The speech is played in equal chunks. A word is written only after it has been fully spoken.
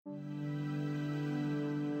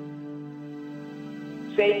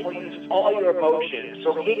Satan will use all your emotions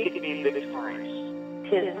so he can be victorious.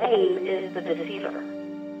 His name is the deceiver.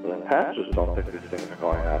 The pastors don't think these things are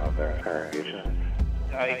going on in their congregation.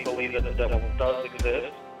 I believe that the devil does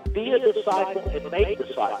exist. Be a disciple and make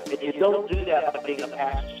disciples. And you don't do that by being a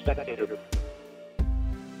passive spectator.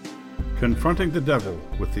 Confronting the devil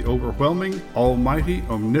with the overwhelming, almighty,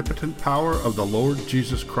 omnipotent power of the Lord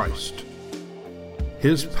Jesus Christ.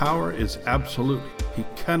 His power is absolute. He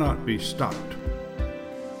cannot be stopped.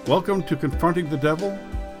 Welcome to Confronting the Devil,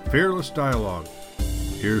 Fearless Dialogue.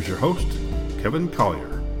 Here's your host, Kevin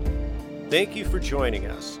Collier. Thank you for joining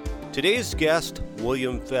us. Today's guest,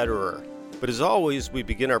 William Federer. But as always, we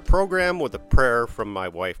begin our program with a prayer from my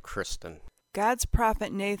wife, Kristen. God's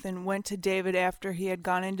prophet Nathan went to David after he had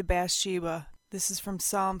gone into Bathsheba. This is from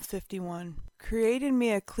Psalm 51. Create in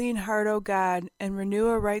me a clean heart, O God, and renew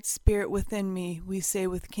a right spirit within me, we say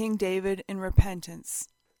with King David in repentance.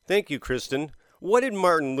 Thank you, Kristen. What did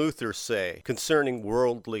Martin Luther say concerning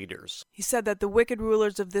world leaders? He said that the wicked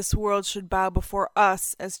rulers of this world should bow before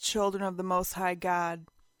us as children of the Most High God.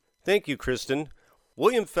 Thank you, Kristen.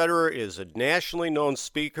 William Federer is a nationally known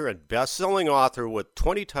speaker and best-selling author with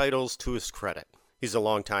 20 titles to his credit. He's a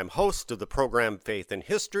longtime host of the program Faith and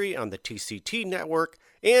History on the TCT network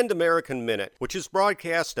and American Minute, which is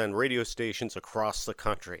broadcast on radio stations across the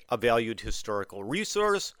country. A valued historical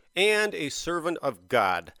resource and a servant of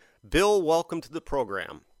God. Bill, welcome to the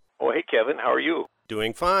program. Oh, hey, Kevin. How are you?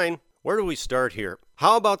 Doing fine. Where do we start here?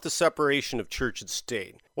 How about the separation of church and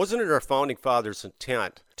state? Wasn't it our founding fathers'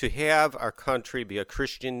 intent to have our country be a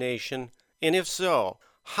Christian nation? And if so,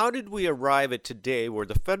 how did we arrive at today where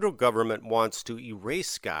the federal government wants to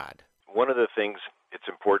erase God? One of the things it's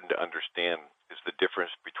important to understand is the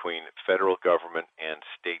difference between federal government and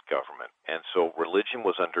state government. And so religion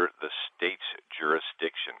was under the state's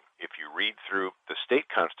jurisdiction. If you read through the state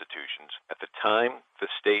constitutions, at the time the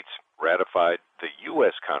states ratified the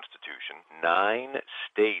U.S. Constitution, 9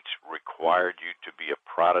 states required you to be a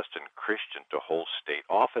Protestant Christian to hold state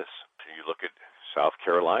office. You look at South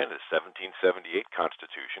Carolina's 1778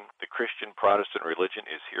 Constitution, the Christian Protestant religion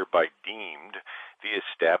is hereby deemed the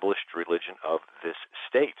established religion of this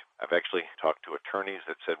state. I've actually talked to attorneys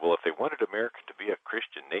that said, well, if they wanted America to be a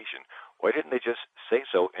Christian nation, why didn't they just say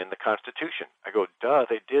so in the Constitution? I go, duh,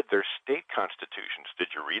 they did. Their state constitutions.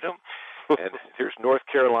 Did you read them? And here's North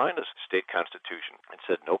Carolina's state constitution. It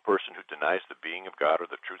said, no person who denies the being of God or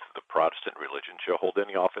the truth of the Protestant religion shall hold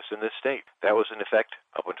any office in this state. That was in effect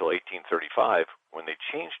up until 1835, when they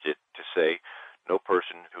changed it to say, no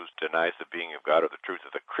person who denies the being of God or the truth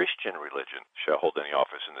of the Christian religion shall hold any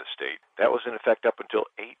office in this state. That was in effect up until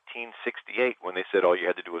 1868, when they said all you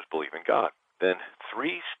had to do was believe in God. Then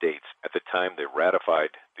 3 states at the time they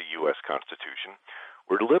ratified the U.S. Constitution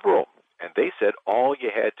were liberal. And they said all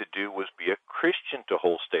you had to do was be a Christian to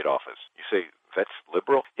hold state office. You say, that's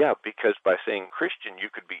liberal? Yeah, because by saying Christian,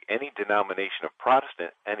 you could be any denomination of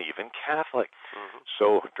Protestant and even Catholic. Mm-hmm.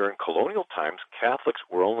 So during colonial times, Catholics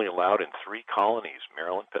were only allowed in 3 colonies,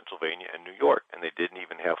 Maryland, Pennsylvania, and New York, and they didn't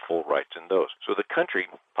even have full rights in those. So the country,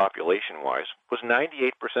 population-wise, was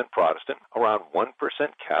 98% Protestant, around 1%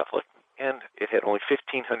 Catholic, and it had only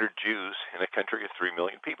 1,500 Jews in a country of 3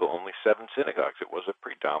 million people, only 7 synagogues. It was a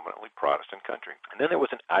predominantly Protestant country. And then there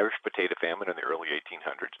was an Irish potato famine in the early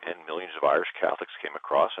 1800s, and millions of Irish Catholics came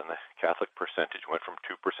across, and the Catholic percentage went from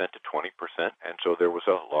 2% to 20%, and so there was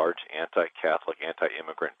a large anti-Catholic,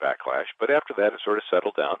 anti-immigrant backlash. But after that, it sort of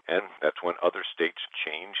settled down, and that's when other states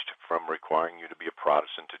changed from requiring you to be a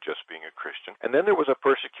Protestant to just being a Christian. And then there was a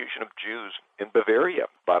persecution of Jews in Bavaria.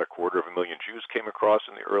 About 250,000 Jews came across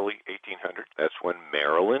in the early 1800s. That's when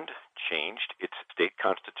Maryland changed its state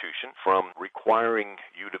constitution from requiring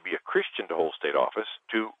you to be a Christian to hold state office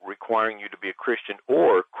to requiring you to be a Christian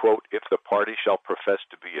or, quote, if the party shall profess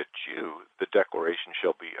to be a Jew, the declaration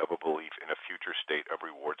shall be of a belief in a future state of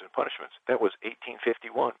rewards and punishments. That was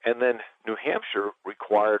 1851. And then New Hampshire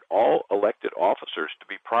required all elected officers to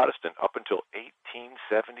be Protestant up until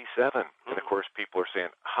 1877. And of course, people are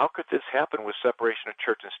saying, how could this happen with separation of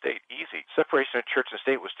church and state? Easy. Separation of church and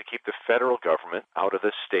state was to keep the federal government out of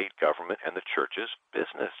the state government and the church's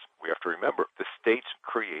business. We have to remember, the states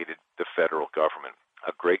created the federal government.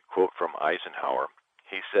 A great quote from Eisenhower.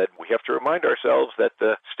 He said, we have to remind ourselves that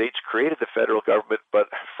the states created the federal government,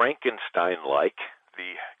 but Frankenstein-like,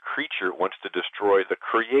 the creature wants to destroy the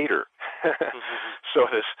creator. So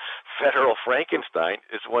this federal Frankenstein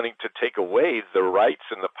is wanting to take away the rights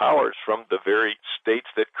and the powers from the very states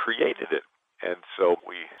that created it. And so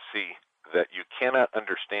we see that you cannot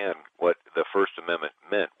understand what the First Amendment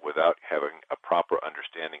meant without having a proper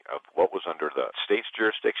understanding of what was under the state's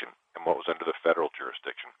jurisdiction and what was under the federal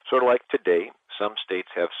jurisdiction. Sort of like today, Some states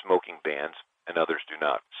have smoking bans and others do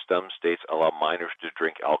not. Some states allow minors to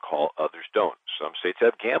drink alcohol, others don't. Some states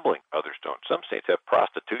have gambling, others don't. Some states have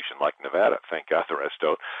prostitution, like Nevada. Thank God the rest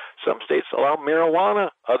don't. Some states allow marijuana,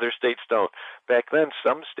 other states don't. Back then,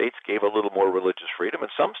 some states gave a little more religious freedom,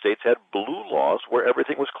 and some states had blue laws where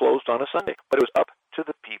everything was closed on a Sunday. But it was up to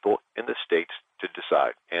the people in the states to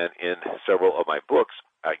decide. And in several of my books,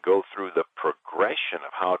 I go through the progression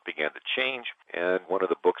of how it began to change. And one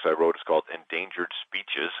of the books I wrote is called Endangered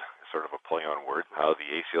Speeches, sort of a play on word, how the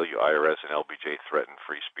ACLU, IRS, and LBJ threatened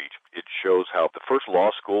free speech. It shows how the first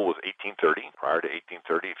law school was 1830. Prior to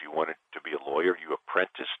 1830, if you wanted to be a lawyer, you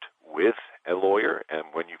apprenticed with a lawyer, and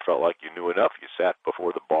when you felt like you knew enough, you sat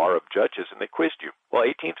before the bar of judges and they quizzed you. Well,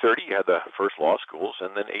 1830, you had the first law schools,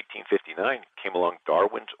 and then 1859 came along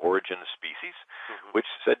Darwin's Origin of Species, which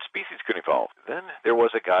said species could evolve. Then there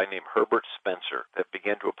was a guy named Herbert Spencer that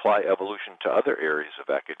began to apply evolution to other areas of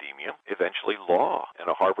academia, eventually law, and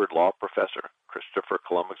a Harvard law professor, Christopher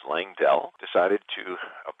Columbus Langdell, decided to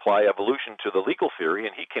apply evolution to the legal theory,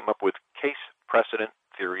 and he came up with case precedent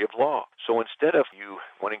theory of law. So instead of you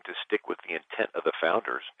wanting to stick with the intent of the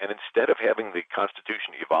founders, and instead of having the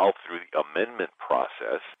Constitution evolve through the amendment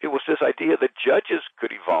process, it was this idea that judges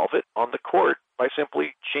could evolve it on the court by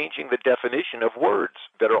simply changing the definition of words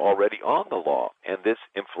that are already on the law. And this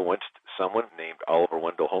influenced someone named Oliver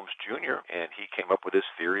Wendell Holmes Jr., and he came up with this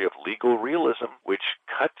theory of legal realism, which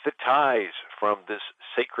cut the ties from this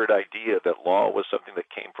sacred idea that law was something that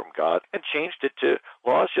came from God and changed it to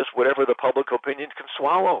law is just whatever the public opinion can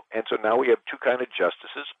swallow. And so now we have two kinds of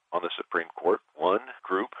justices on the Supreme Court. One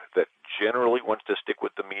group that generally wants to stick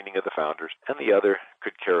with the meaning of the founders, and the other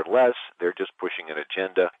could care less. They're just pushing an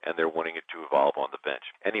agenda, and they're wanting it to evolve on the bench.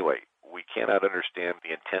 Anyway, we cannot understand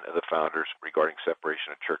the intent of the founders regarding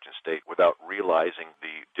separation of church and state without realizing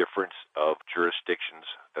the difference of jurisdictions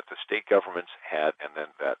that the state governments had and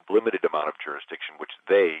then that limited amount of jurisdiction which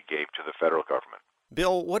they gave to the federal government.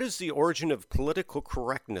 Bill, what is the origin of political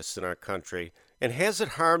correctness in our country, and has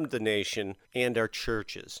it harmed the nation and our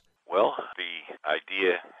churches? Well, the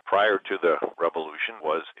idea prior to the revolution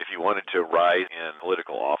was if you wanted to rise in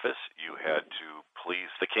political office, you had to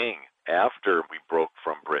please the king. After we broke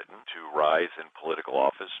from Britain to rise in political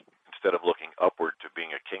office, instead of looking upward to being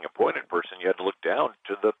a king-appointed person, you had to look down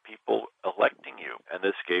to the people electing you. And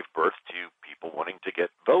this gave birth to people wanting to get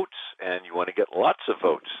votes, and you want to get lots of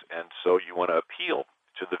votes. And so you want to appeal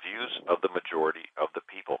to the views of the majority of the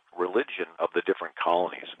people. Religion of the different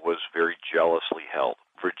colonies was very jealously held.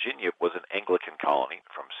 Virginia was an Anglican colony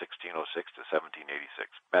from 1606 to 1786.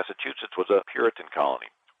 Massachusetts was a Puritan colony.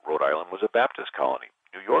 Rhode Island was a Baptist colony.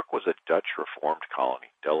 New York was a Dutch Reformed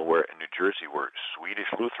colony. Delaware and New Jersey were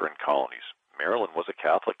Swedish Lutheran colonies. Maryland was a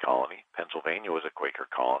Catholic colony. Pennsylvania was a Quaker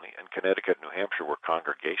colony. And Connecticut and New Hampshire were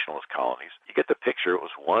Congregationalist colonies. You get the picture. It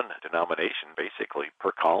was one denomination, basically,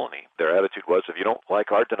 per colony. Their attitude was, if you don't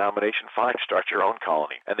like our denomination, fine, start your own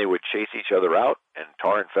colony. And they would chase each other out and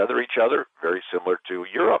tar and feather each other, very similar to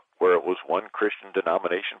Europe, where it was one Christian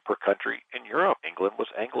denomination per country in Europe. England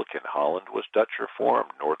was Anglican. Holland was Dutch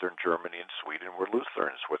Reformed. Northern Germany and Sweden were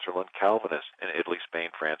Lutheran. Switzerland, Calvinist. And Italy,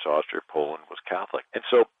 Spain, France, Austria, Poland was Catholic. And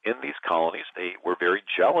so in these colonies, they were very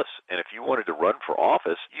jealous. And if you wanted to run for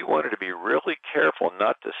office, you wanted to be really careful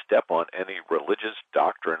not to step on any religious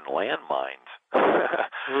doctrine landmines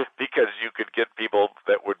because you could get people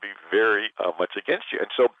that would be very much against you.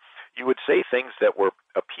 And so you would say things that were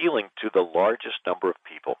appealing to the largest number of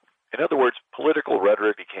people. In other words, political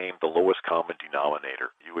rhetoric became the lowest common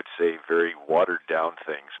denominator. You would say very watered down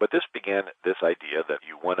things. But this began this idea that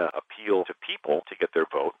you want to appeal to people to get their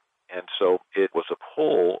vote. And so it was a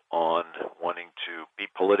pull on wanting to be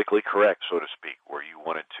politically correct, so to speak, where you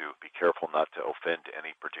wanted to be careful not to offend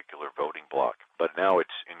any particular voting bloc. But now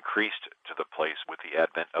it's increased to the place with the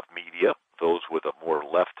advent of media, those with a more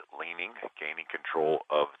left-leaning, gaining control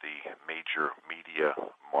of the major media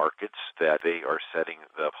markets, that they are setting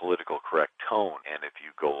the political correct tone. And if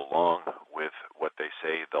you go along with what they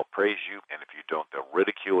say, they'll praise you. And if you don't, they'll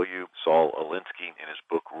ridicule you. Saul Alinsky, in his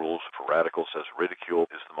book Rules for Radicals, says ridicule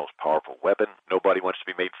is the most powerful weapon. Nobody wants to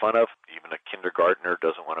be made fun of. Even a kindergartner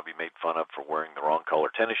doesn't want to be made fun of for wearing the wrong color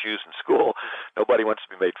tennis shoes in school. Nobody wants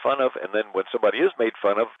to be made fun of. And then when somebody is made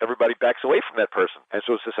fun of, everybody backs away from that person. And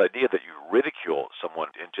so it's this idea that you ridicule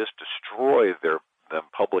someone and just destroy them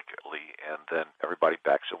publicly, and then everybody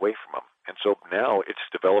backs away from them. And so now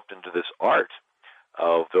it's developed into this art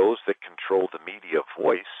of those that control the media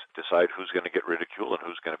voice decide who's going to get ridiculed and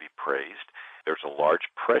who's going to be praised. There's a large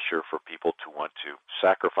pressure for people to want to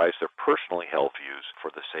sacrifice their personally held views for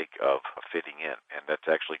the sake of fitting in, and that's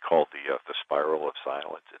actually called the spiral of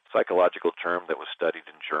silence. psychological term that was studied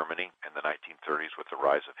in Germany in the 1930s with the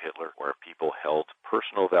rise of Hitler, where people held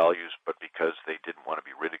personal values, but because they didn't want to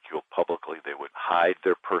be ridiculed publicly, they would hide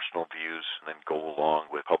their personal views and then go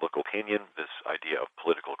along with public opinion, this idea of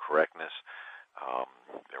political correctness.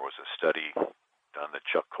 There was a study done that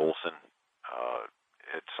Chuck Colson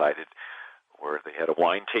had cited where they had a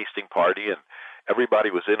wine tasting party, and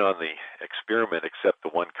everybody was in on the experiment except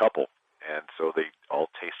the one couple. And so they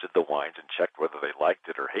all tasted the wines and checked whether they liked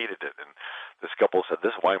it or hated it. And this couple said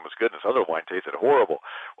this wine was good and this other wine tasted horrible.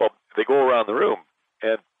 Well, they go around the room,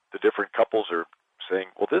 and the different couples are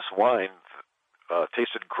saying, well, this wine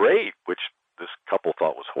tasted great, which this couple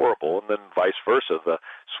thought was horrible, and then vice versa. The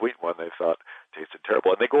sweet one they thought tasted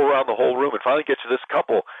terrible. And they go around the whole room and finally get to this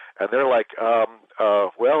couple, and they're like,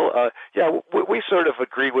 we sort of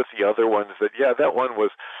agree with the other ones that, yeah, that one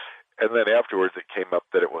was... And then afterwards it came up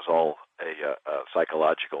that it was all a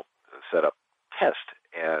psychological setup test,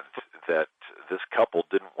 and that this couple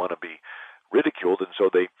didn't want to be ridiculed, and so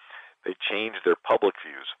they changed their public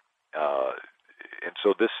views. And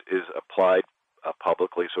so this is applied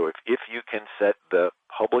publicly. So if you can set the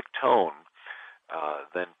public tone,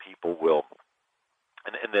 then people will.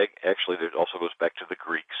 And actually, it also goes back to the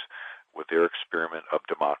Greeks with their experiment of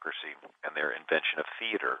democracy and their invention of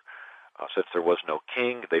theater. Since there was no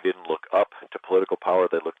king, they didn't look up to political power,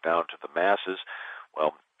 they looked down to the masses.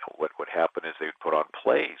 Well, what would happen is they would put on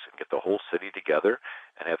plays and get the whole city together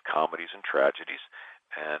and have comedies and tragedies.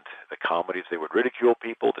 And the comedies, they would ridicule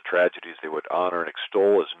people. The tragedies, they would honor and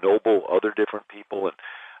extol as noble other different people. And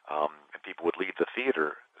people would leave the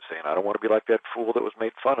theater saying, I don't want to be like that fool that was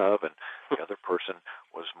made fun of. And the other person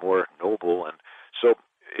was more noble. And so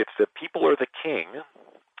if the people are the king,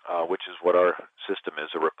 which is what our system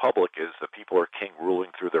is, a republic is the people are king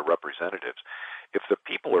ruling through their representatives. If the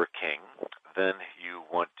people are king, then you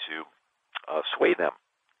want to sway them.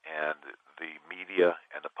 And the media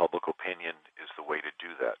and the public opinion is the way to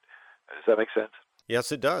do that. Does that make sense?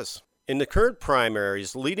 Yes, it does. In the current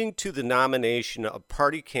primaries leading to the nomination of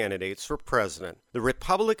party candidates for president, the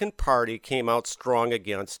Republican Party came out strong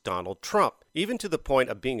against Donald Trump, even to the point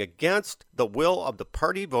of being against the will of the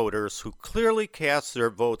party voters who clearly cast their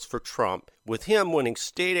votes for Trump, with him winning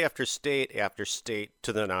state after state after state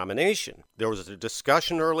to the nomination. There was a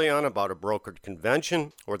discussion early on about a brokered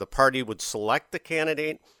convention where the party would select the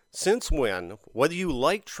candidate. Since when, whether you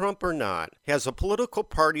like Trump or not, has a political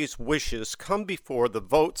party's wishes come before the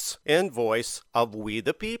votes and voice of we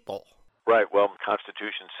the people? Right. Well, the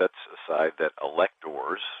Constitution sets aside that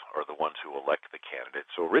electors are the ones who elect the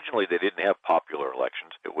candidate. So originally they didn't have popular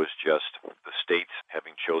elections. It was just the states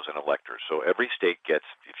having chosen electors. So every state gets,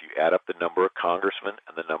 if you add up the number of congressmen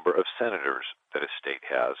and the number of senators that a state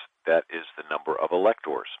has, that is the number of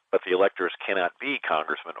electors. But the electors cannot be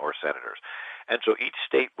congressmen or senators. And so each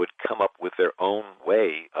state would come up with their own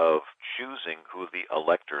way of choosing who the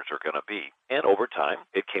electors are going to be. And over time,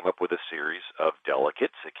 it came up with a series of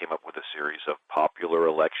delegates. It came up with a series of popular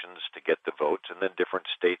elections to get the votes. And then different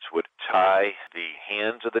states would tie the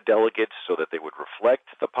hands of the delegates so that they would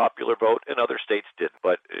reflect the popular vote, and other states didn't.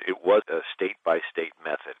 But it was a state-by-state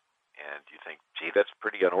method. And you think, gee, that's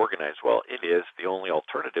pretty unorganized. Well, it is. The only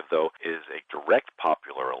alternative, though, is a direct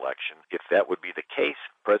popular election. If that would be the case,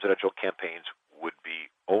 presidential campaigns would be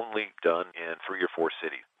only done in 3 or 4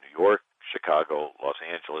 cities: New York, Chicago, Los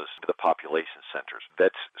Angeles, the population centers.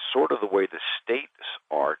 That's sort of the way the states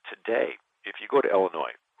are today. If you go to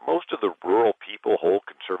Illinois, most of the rural people hold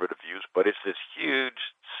conservative views, but it's this huge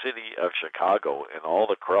city of Chicago and all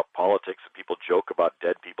the corrupt politics that people joke about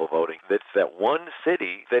dead people voting. That's that one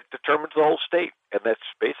city that determines the whole state. And that's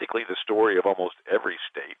basically the story of almost every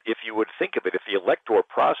state. If you would think of it, if the electoral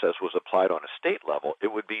process was applied on a state level, it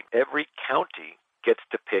would be every county gets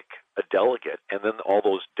to pick a delegate, and then all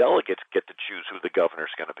those delegates get to choose who the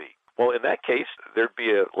governor's going to be. Well, in that case, there'd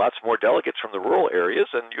be lots more delegates from the rural areas,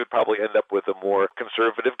 and you'd probably end up with a more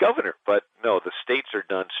conservative governor. But no, the states are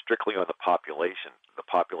done strictly on the population. The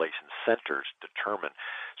population centers determine.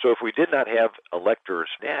 So if we did not have electors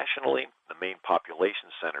nationally, the main population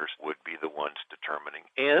centers would be the ones determining.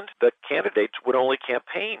 And the candidates would only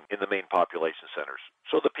campaign in the main population centers.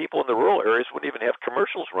 So the people in the rural areas wouldn't even have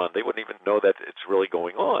commercials run. They wouldn't even know that it's really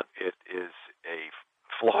going on. It is a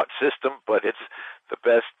flawed system, but it's the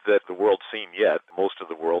best that the world's seen yet. Most of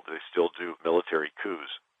the world, they still do military coups.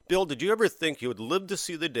 Bill, did you ever think you would live to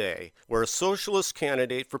see the day where a socialist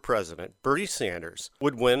candidate for president, Bernie Sanders,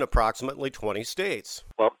 would win approximately 20 states?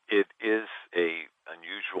 Well, it is an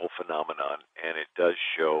unusual phenomenon, and it does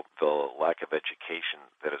show the lack of education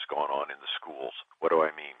that has gone on in the schools. What do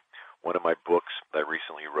I mean? One of my books that I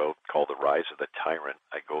recently wrote called The Rise of the Tyrant,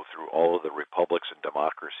 I go through all of the republics and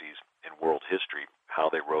democracies in world history, how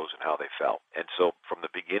they rose and how they fell. And so from the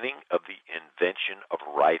beginning of the invention of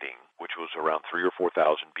writing, which was around 3,000 or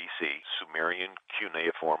 4,000 BC, Sumerian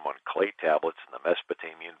cuneiform on clay tablets in the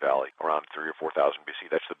Mesopotamian Valley, around 3,000 or 4,000 BC,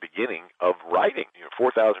 that's the beginning of writing.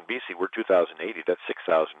 4,000 BC, we're 2080, that's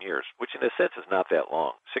 6,000 years, which in a sense is not that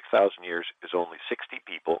long. 6,000 years is only 60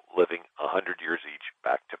 people living 100 years each,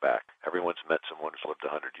 back to back. Everyone's met someone who's lived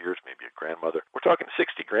 100 years, maybe a grandmother. We're talking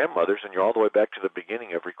 60 grandmothers, and you're all the way back to the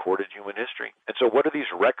beginning of recorded human history. And so what do these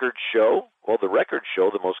records show? Well, the records show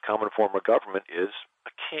the most common form of government is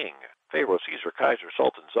a king. Pharaoh, Caesar, Kaiser,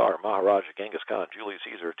 Sultan, Tsar, Maharaja, Genghis Khan, Julius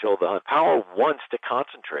Caesar, Attila the Hun. Power wants to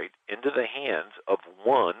concentrate into the hands of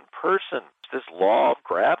one person. It's this law of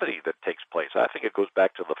gravity that takes place. I think it goes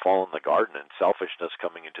back to the fall in the garden and selfishness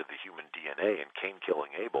coming into the human DNA and Cain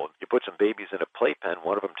killing Abel. You put some babies in a playpen,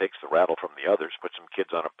 one of them takes the rattle from the others. Put some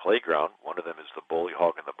kids on a playground, one of them is the bully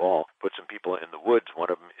hogging the ball. Put some people in the woods,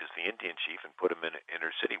 one of them is the Indian chief, and put them in an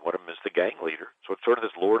inner city, one of them is the gang leader. So it's sort of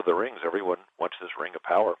this Lord of the Rings. Everyone wants this ring of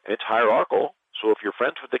power. And it's hierarchical. So if you're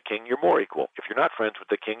friends with the king, you're more equal. If you're not friends with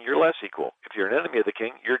the king, you're less equal. If you're an enemy of the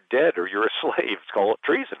king, you're dead or you're a slave. It's called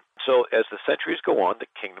treason. So as the centuries go on, the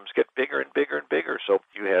kingdoms get bigger and bigger and bigger. So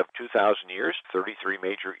you have 2,000 years, 33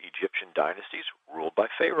 major Egyptian dynasties ruled by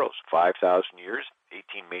pharaohs. 5,000 years,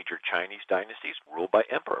 18 major Chinese dynasties ruled by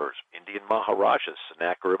emperors. Indian Maharajas,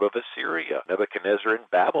 Sennacherib of Assyria, Nebuchadnezzar in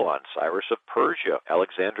Babylon, Cyrus of Persia,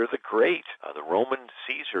 Alexander the Great, the Roman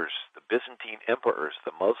Caesars, the Byzantine emperors,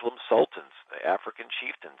 the Muslim sultans, the African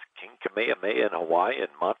chieftains, King Kamehameha in Hawaii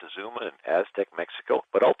and Montezuma in Aztec Mexico.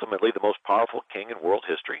 But ultimately, the most powerful king in world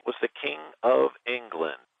history was the King of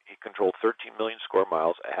England. He controlled 13 million square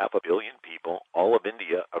miles, 500 million people, all of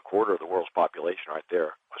India, a quarter of the world's population right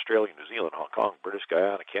there, Australia, New Zealand, Hong Kong, British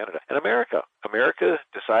Guyana, Canada, and America. America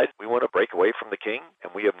decides we want to break away from the king,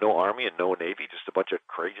 and we have no army and no navy, just a bunch of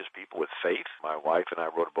courageous people with faith. My wife and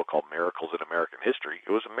I wrote a book called Miracles in American History.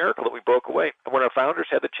 It was a miracle that we broke away. And when our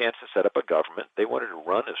founders had the chance to set up a government, they wanted to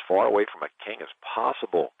run as far away from a king as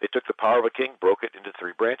possible. They took the power of a king, broke it into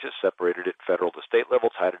 3 branches, separated it federal to state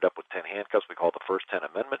level, tied it up with 10 handcuffs we call the first 10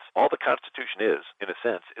 amendments. All the Constitution is, in a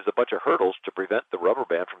sense, is a bunch of hurdles to prevent the rubber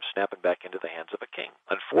band from snapping back into the hands of a king.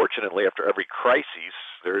 Unfortunately, after every crisis,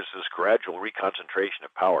 there's this gradual reconcentration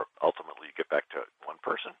of power. Ultimately, you get back to one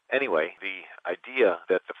person. Anyway, the idea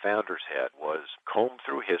that the founders had was comb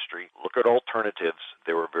through history, look at alternatives.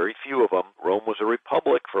 There were very few of them. Rome was a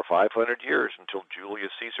republic for 500 years until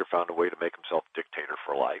Julius Caesar found a way to make himself dictator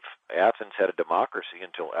for life. Athens had a democracy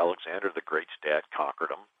until Alexander the Great's dad conquered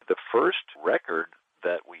them. The first record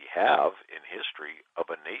that we have in history of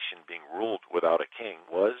a nation being ruled without a king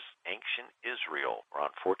was ancient Israel.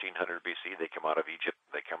 Around 1400 BC, they come out of Egypt,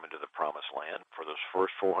 they come into the Promised Land. For those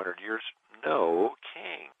first 400 years, no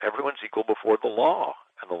king. Everyone's equal before the law.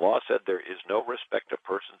 And the law said there is no respect of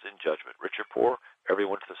persons in judgment. Rich or poor,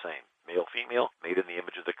 everyone's the same. Male, female, made in the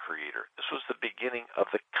image of the Creator. This was the beginning of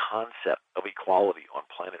the concept of equality on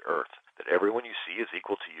planet Earth. That everyone you see is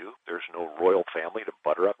equal to you. There's no royal family to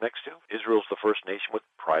butter up next to. Israel's the first nation with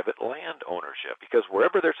private land ownership. Because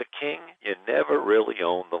wherever there's a king, you never really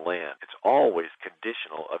own the land. It's always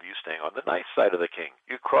conditional of you staying on the nice side of the king.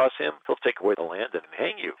 You cross him, he'll take away the land and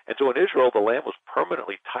hang you. And so in Israel, the land was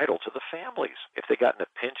permanently titled to the families. If they got in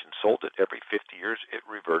a pinch and sold it every 50 years, it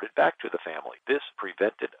reverted back to the family. This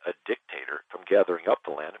prevented a dictator from gathering up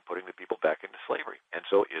the land and putting the people back into slavery. And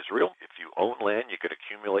so Israel, if you own land, you could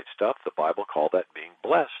accumulate stuff. The Bible called that being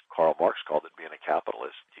blessed. Karl Marx called it being a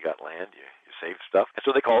capitalist. You got land, you saved stuff. And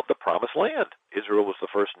so they call it the Promised Land. Israel was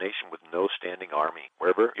the first nation with no standing army.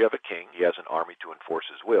 Wherever you have a king, he has an army to enforce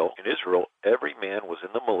his will. In Israel, every man was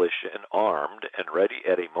in the militia and armed and ready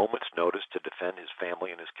at a moment's notice to defend his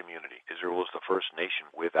family and his community. Israel was the first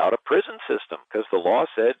nation without a prison system because the law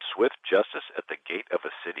said swift justice at the gate of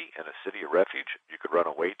a city and a city of refuge you could run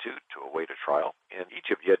away to await a trial. In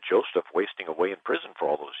Egypt, you had Joseph wasting away in prison for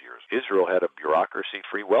all those years. Israel had a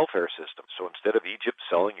bureaucracy-free welfare system. So instead of Egypt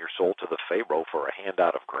selling your soul to the Pharaoh for a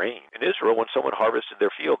handout of grain, in Israel, when someone harvested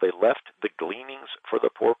their field, they left the gleanings for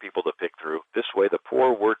the poor people to pick through. This way, the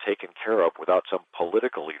poor were taken care of without some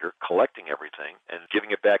political leader collecting everything and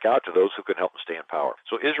giving it back out to those who could help them stay in power.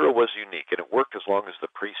 So Israel was unique, and it worked as long as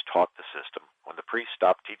the priest taught the system. When the priest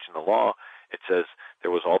stopped teaching the law, it says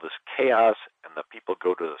there was all this chaos, and the people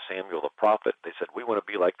go to Samuel the prophet. They said, we want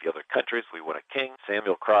to be like the other countries. We want a king.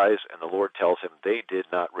 Samuel cries, and the Lord tells him, they did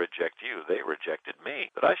not reject you. They rejected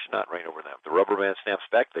me, that I should not reign over them. The rubber band snaps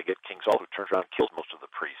back. They get King Saul, who turns around and kills most of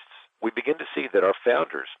the priests. We begin to see that our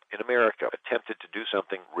founders in America attempted to do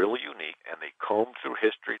something really unique, and they combed through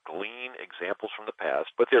history, gleaned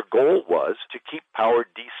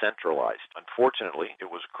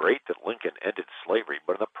great that Lincoln ended slavery,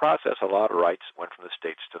 but in the process, a lot of rights went from the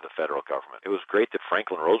states to the federal government. It was great that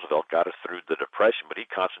Franklin Roosevelt got us through the Depression, but he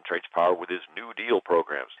concentrates power with his New Deal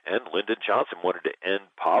programs. And Lyndon Johnson wanted to end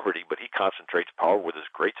poverty, but he concentrates power with his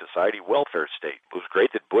Great Society welfare state. It was great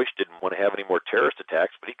that Bush didn't want to have any more terrorist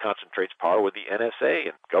attacks, but he concentrates power with the NSA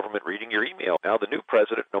and government reading your email. Now the new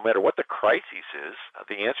president, no matter what the crisis is,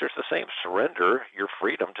 the answer is the same. Surrender your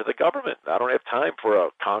freedom to the government. I don't have time for a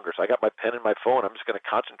Congress. I got my pen and my phone. I'm just going to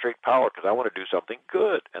concentrate power because I want to do something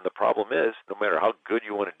good. And the problem is, no matter how good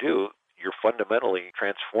you want to do, you're fundamentally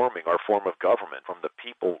transforming our form of government from the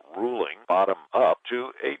people ruling bottom up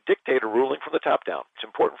to a dictator ruling from the top down. It's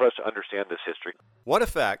important for us to understand this history. What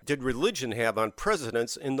effect did religion have on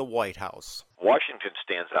presidents in the White House? Washington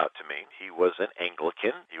stands out to me. He was an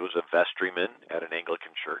Anglican. He was a vestryman at an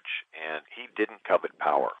Anglican church, and he didn't covet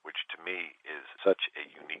power, which to me is such a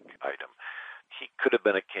unique item. He could have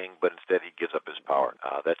been a king, but instead he gives up his power.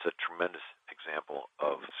 That's a tremendous example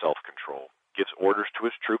of self-control. Gives orders to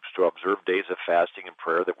his troops to observe days of fasting and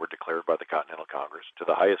prayer that were declared by the Continental Congress. To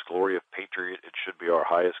the highest glory of patriot, it should be our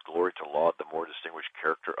highest glory to laud the more distinguished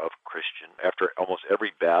character of Christian. After almost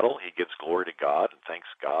every battle, he gives glory to God and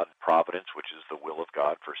thanks God, providence, which is the will of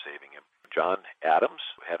God, for saving him. John Adams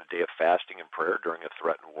had a day of fasting and prayer during a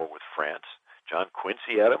threatened war with France. John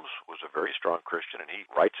Quincy Adams was a very strong Christian, and he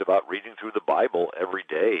writes about reading through the Bible every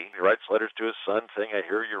day. He writes letters to his son saying, I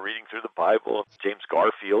hear you're reading through the Bible. James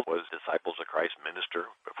Garfield was Disciples of Christ minister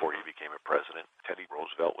before he became a president. Teddy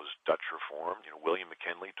Roosevelt was Dutch Reformed. William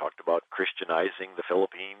McKinley talked about Christianizing the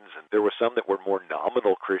Philippines, and there were some that were more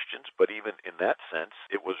nominal Christians, but even in that sense,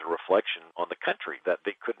 it was a reflection on the country that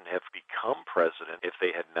they couldn't have become president if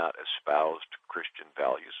they had not espoused Christian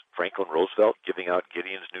values. Franklin Roosevelt giving out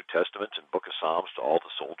Gideon's New Testaments and Book of Psalms to all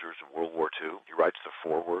the soldiers in World War II. He writes the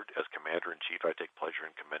foreword, as Commander-in-Chief, I take pleasure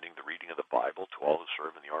in commending the reading of the Bible to all who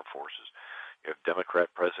serve in the armed forces. You have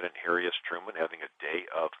Democrat President Harry S. Truman having a day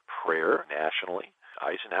of prayer nationally.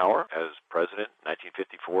 Eisenhower, as president in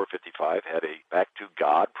 1954-55, had a Back to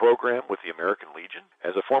God program with the American Legion.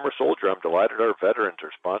 As a former soldier, I'm delighted our veterans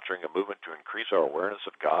are sponsoring a movement to increase our awareness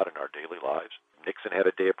of God in our daily lives. Nixon had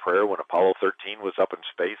a day of prayer when Apollo 13 was up in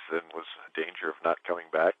space and was in danger of not coming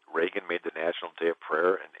back. Reagan made the National Day of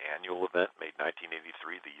Prayer an annual event, made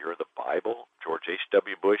 1983 the year of the Bible. George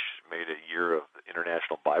H.W. Bush made a year of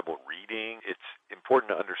International Bible Reading. It's important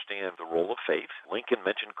to understand the role of faith. Lincoln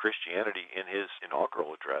mentioned Christianity in his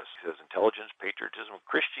inaugural address. He says, intelligence, patriotism,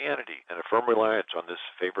 Christianity, and a firm reliance on this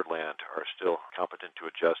favored land are still competent to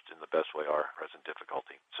adjust in the best way our present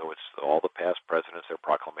difficulty. So it's all the past presidents, their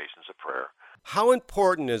proclamations of prayer. How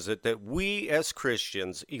important is it that we as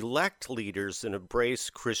Christians elect leaders and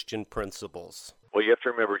embrace Christian principles? Well, you have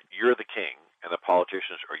to remember, you're the king, and the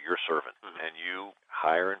politicians are your servant, and you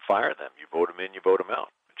hire and fire them. You vote them in, you vote them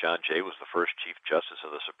out. John Jay was the first Chief Justice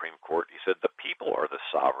of the Supreme Court. He said, the people are the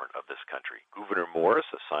sovereign of this country. Gouverneur Morris,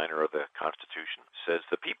 the signer of the Constitution, says,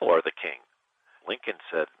 the people are the king. Lincoln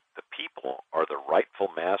said, the people are the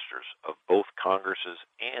rightful masters of both Congresses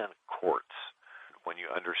and courts. When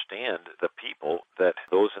you understand the people, that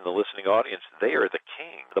those in the listening audience, they are the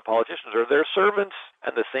king. The politicians are their servants.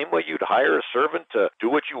 And the same way you'd hire a servant to do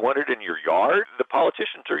what you wanted in your yard, the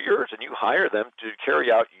politicians are yours, and you hire them to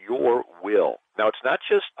carry out your will. Now, it's not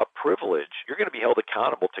just a privilege. You're going to be held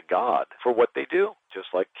accountable to God for what they do.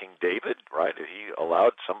 Just like King David, right? He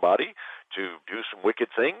allowed somebody to do some wicked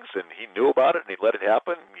things, and he knew about it, and he let it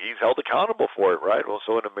happen. He's held accountable for it, right? Well,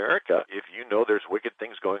 so in America, if you know there's wicked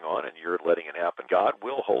things going on and you're letting it happen, God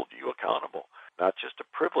will hold you accountable. Not just a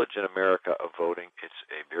privilege in America of voting, it's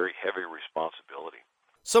a very heavy responsibility.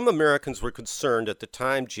 Some Americans were concerned at the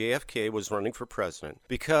time JFK was running for president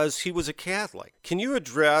because he was a Catholic. Can you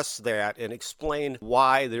address that and explain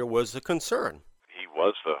why there was a concern? He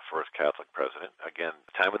was the first Catholic president. Again, at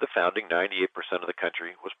the time of the founding, 98% of the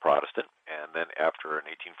country was Protestant. And then after an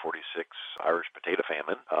 1846 Irish potato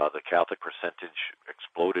famine, the Catholic percentage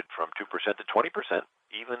exploded from 2% to 20%.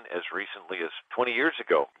 Even as recently as 20 years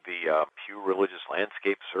ago, the Pew Religious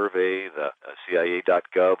Landscape Survey, the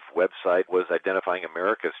CIA.gov website was identifying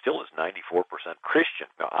America still as 94%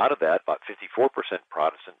 Christian. Now, out of that, about 54%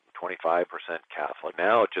 Protestant, 25% Catholic.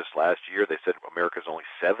 Now, just last year, they said America's only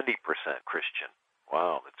 70% Christian.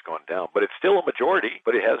 Wow, it's gone down. But it's still a majority,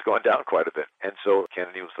 but it has gone down quite a bit. And so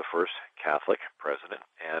Kennedy was the first Catholic president,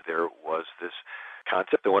 and there was this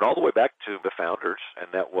concept that went all the way back to the founders, and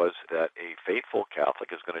that was that a faithful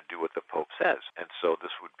Catholic is going to do what the Pope says. And so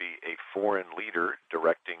this would be a foreign leader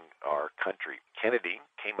directing our country. Kennedy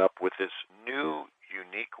came up with this new,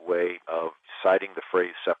 unique way of citing the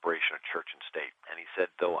phrase separation of church and state. And he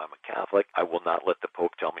said, though I'm a Catholic, I will not let the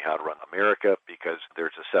Pope tell me how to run America because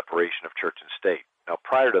there's a separation of church and state. Now,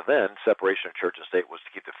 prior to then, separation of church and state was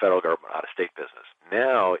to keep the federal government out of state business.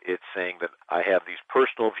 Now it's saying that I have these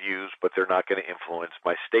personal views, but they're not going to influence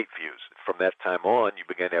my state views. From that time on, you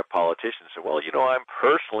began to have politicians say, well, I'm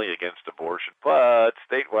personally against abortion, but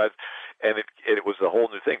statewide, and it was a whole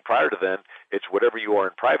new thing. Prior to then, it's whatever you are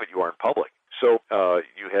in private, you are in public. So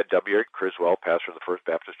you had W. Criswell, pastor of the First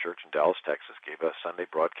Baptist Church in Dallas, Texas, gave a Sunday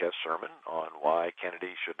broadcast sermon on why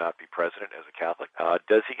Kennedy should not be president as a Catholic.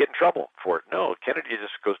 Does he get in trouble for it? No. Kennedy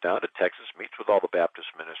just goes down to Texas, meets with all the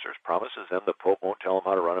Baptist ministers, promises them the Pope won't tell him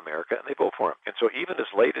how to run America, and they vote for him. And so even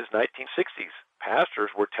as late as 1960s,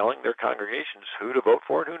 pastors were telling their congregations who to vote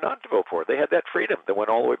for and who not to vote for. They had that freedom that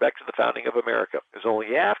went all the way back to the founding of America. It was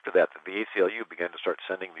only after that that the ACLU began to start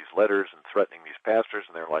sending these letters and threatening these pastors,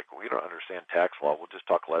 and they're like, we don't understand tax law. We'll just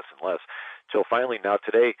talk less and less. Till finally, now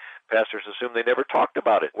today, pastors assume they never talked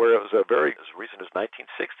about it, where it was as recent as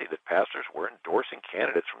 1960 that pastors were endorsing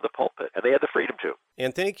candidates from the pulpit, and they had the freedom to.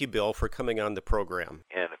 And thank you, Bill, for coming on the program.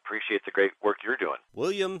 And appreciate the great work you're doing.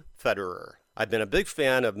 William Federer. I've been a big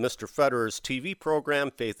fan of Mr. Federer's TV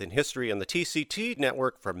program, Faith and History, on the TCT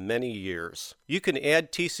network for many years. You can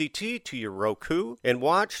add TCT to your Roku and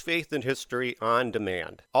watch Faith and History on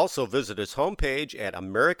demand. Also visit his homepage at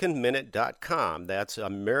AmericanMinute.com. That's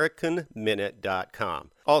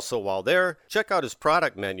AmericanMinute.com. Also, while there, check out his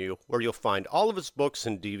product menu where you'll find all of his books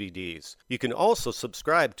and DVDs. You can also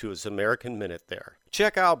subscribe to his American Minute there.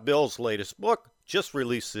 Check out Bill's latest book, just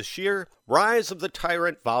released this year, Rise of the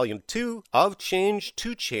Tyrant, Volume 2, Of Change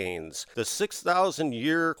to Chains, the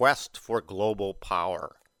 6,000-Year Quest for Global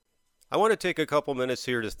Power. I want to take a couple minutes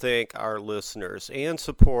here to thank our listeners and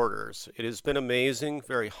supporters. It has been amazing,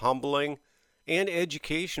 very humbling, and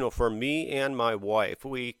educational for me and my wife.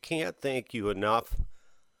 We can't thank you enough.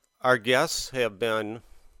 Our guests have been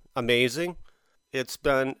amazing. It's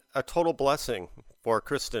been a total blessing for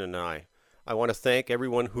Kristen and I. I want to thank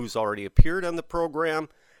everyone who's already appeared on the program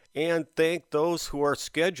and thank those who are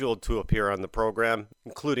scheduled to appear on the program,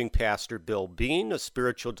 including Pastor Bill Bean, a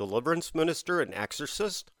spiritual deliverance minister and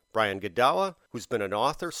exorcist, Brian Godawa, who's been an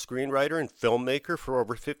author, screenwriter, and filmmaker for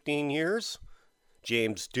over 15 years,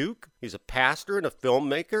 James Duke, he's a pastor and a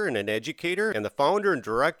filmmaker and an educator and the founder and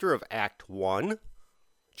director of Act One,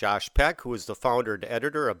 Josh Peck, who is the founder and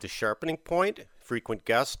editor of The Sharpening Point, frequent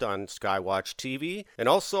guest on Skywatch TV, and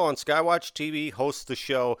also on Skywatch TV hosts the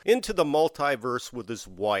show Into the Multiverse with his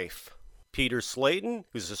wife. Peter Slayton,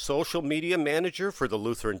 who's a social media manager for the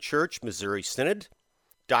Lutheran Church Missouri Synod.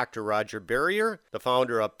 Dr. Roger Barrier, the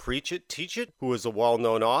founder of Preach It, Teach It, who is a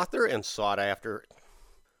well-known author and sought-after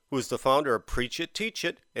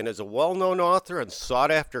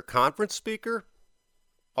conference speaker.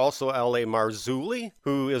 Also, L.A. Marzulli,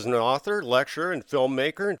 who is an author, lecturer, and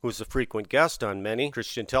filmmaker, who's a frequent guest on many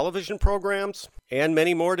Christian television programs, and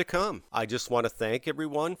many more to come. I just want to thank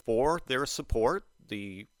everyone for their support,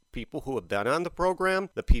 the people who have been on the program,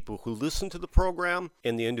 the people who listen to the program,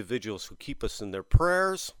 and the individuals who keep us in their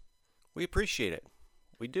prayers. We appreciate it.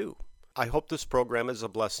 We do. I hope this program is a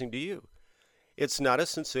blessing to you. It's not a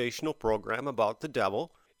sensational program about the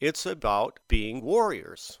devil. It's about being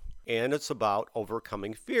warriors. And it's about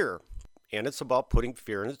overcoming fear. And it's about putting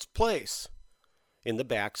fear in its place, in the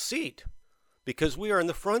back seat. Because we are in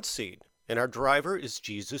the front seat, and our driver is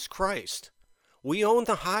Jesus Christ. We own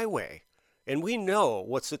the highway, and we know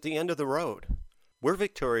what's at the end of the road. We're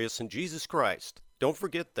victorious in Jesus Christ. Don't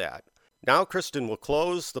forget that. Now Kristen will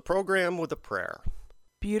close the program with a prayer.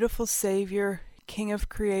 Beautiful Savior, King of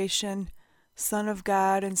creation, Son of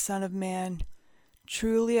God and Son of man,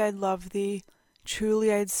 truly I love thee.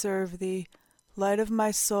 Truly I'd serve thee, light of my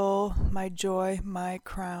soul, my joy, my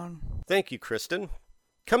crown. Thank you, Kristen.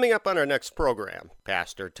 Coming up on our next program,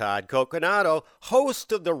 Pastor Todd Coconato,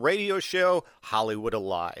 host of the radio show Hollywood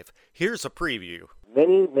Alive. Here's a preview.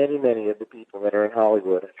 Many of the people that are in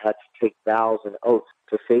Hollywood have had to take vows and oaths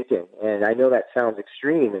to Satan. And I know that sounds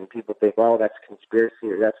extreme, and people think, well, that's conspiracy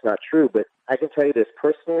or that's not true. But I can tell you this,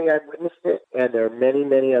 personally, I've witnessed it, and there are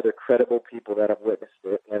many other credible people that have witnessed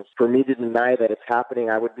it. And for me to deny that it's happening,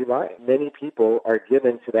 I would be lying. Many people are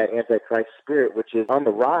given to that Antichrist spirit, which is on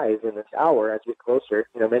the rise in this hour as we get closer.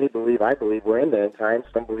 Many believe, I believe, we're in the end times.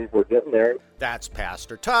 Some believe we're getting there. That's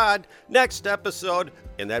Pastor Todd. Next episode.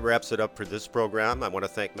 And that wraps it up for this program. I want to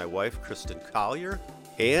thank my wife, Kristen Collier,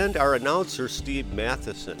 and our announcer, Steve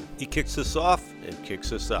Matheson. He kicks us off and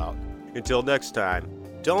kicks us out. Until next time,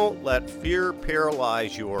 don't let fear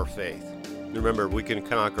paralyze your faith. Remember, we can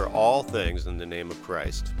conquer all things in the name of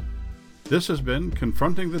Christ. This has been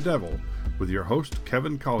Confronting the Devil with your host,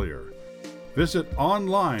 Kevin Collier. Visit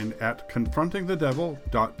online at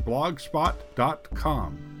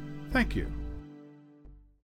confrontingthedevil.blogspot.com. Thank you.